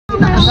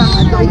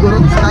siguro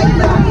style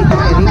na lang ito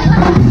Eric.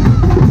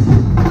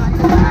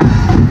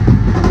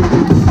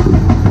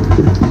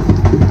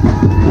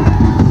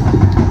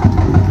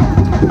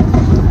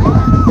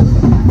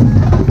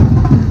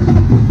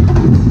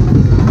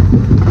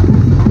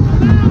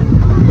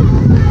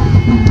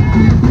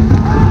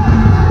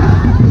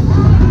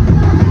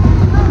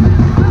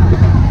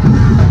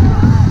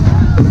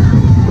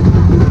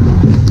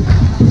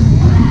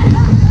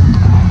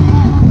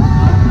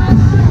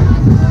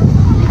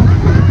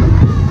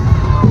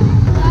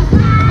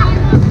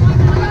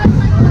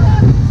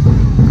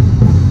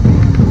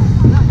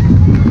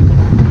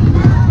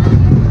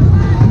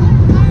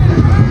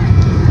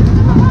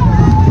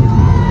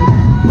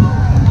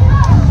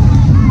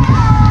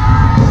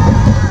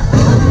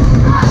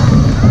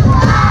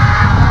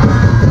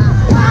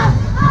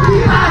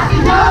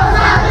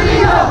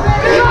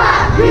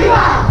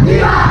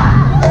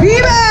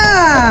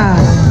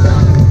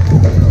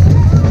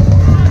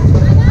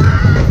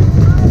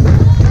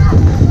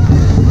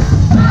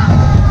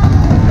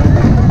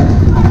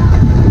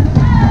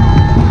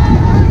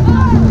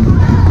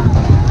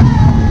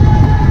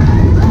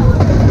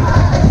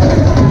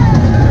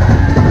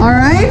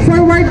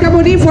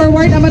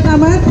 Forward,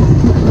 amat-amat.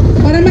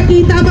 Para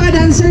makita ang mga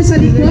dancers sa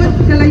likod.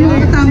 Kalayo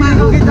ka tama.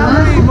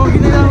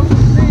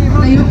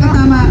 Kalayo ka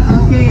tama.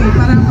 Okay,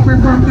 para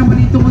perform ka mo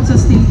dito sa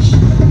stage.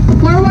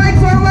 Forward,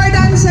 forward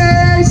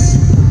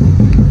dancers!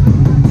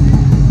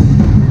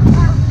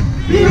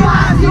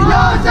 Viva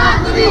Señor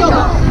Santo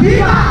Niño!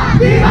 Viva!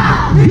 Viva!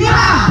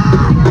 Viva!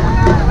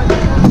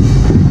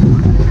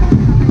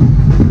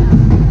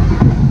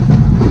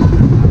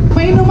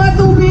 Painom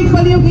matubig,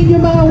 paliyog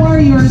inyong mga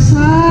warriors,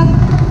 ha?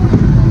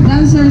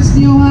 Dancers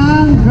nyo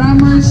ha,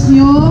 drummers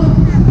nyo,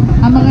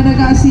 ang mga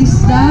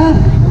nag-assist na.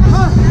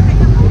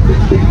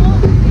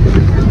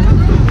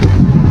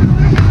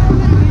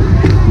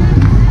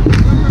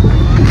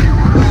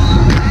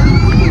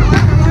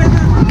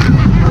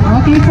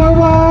 Okay,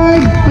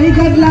 forward.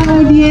 Paigad lang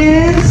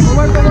audience.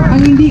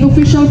 Ang hindi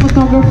official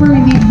photographer,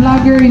 hindi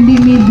vlogger, hindi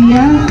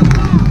media.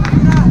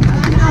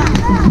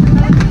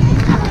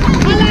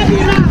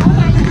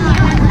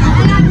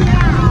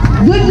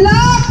 Good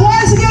luck!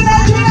 Once again,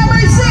 entry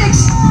number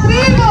 6,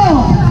 TRIBU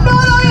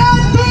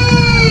NONOYANTI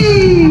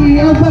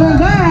of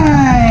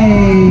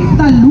Barangay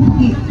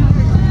Talubangi.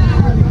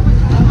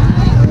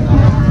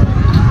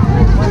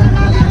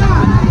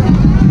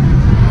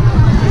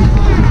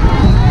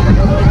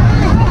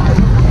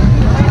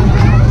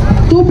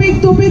 Tubig,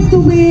 tubig,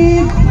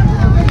 tubig.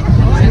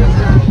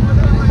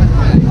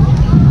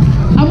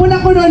 Amo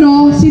na ko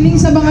no, siling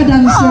sa mga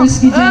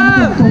dancers,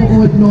 gidyan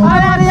tutuod, no?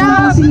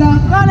 Saka sila,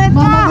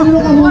 mamakulo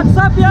ka mo.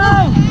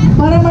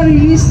 Para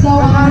ma-release daw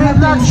ang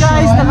attention.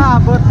 Guys,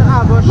 nakaabot.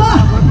 Ha!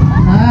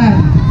 Ah.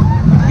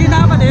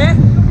 Ginaman eh.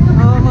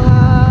 Mga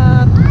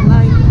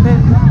 9,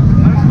 10.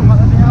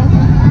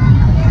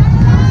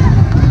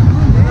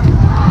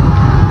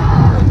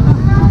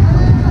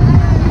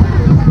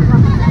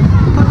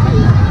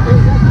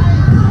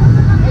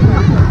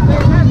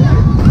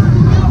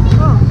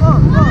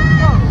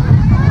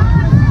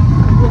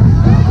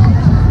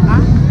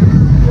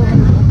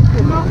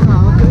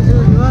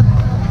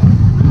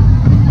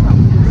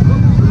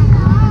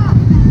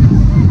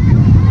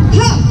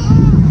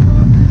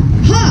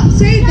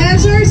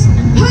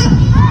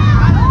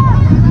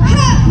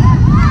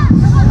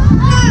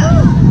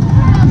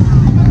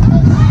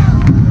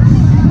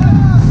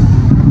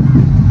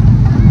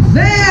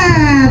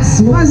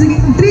 Once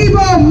again,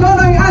 TRIBU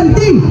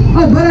NONOYANTI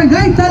of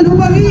Barangay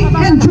Talubangi,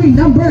 entry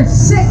number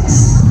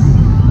 6.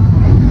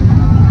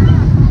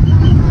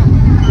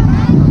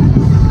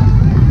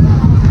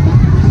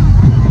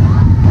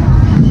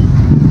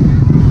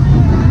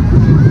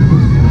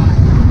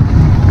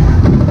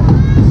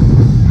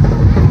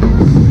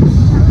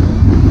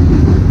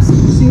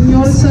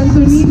 Señor Santo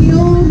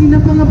Niño,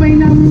 ginapangabay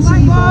namin sa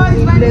ibang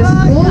bless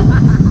po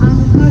ang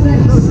kada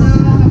isa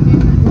kami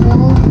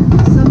po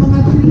sa mga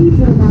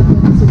TRIBU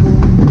natin sa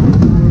buong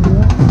mundo.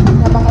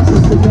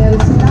 Napakasusuber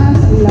sila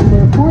sa ilang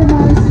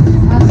performance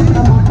at sa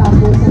mga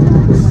tapusan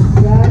natin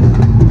ng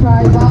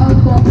tribal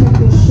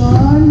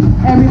competition.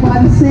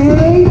 Everybody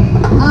say,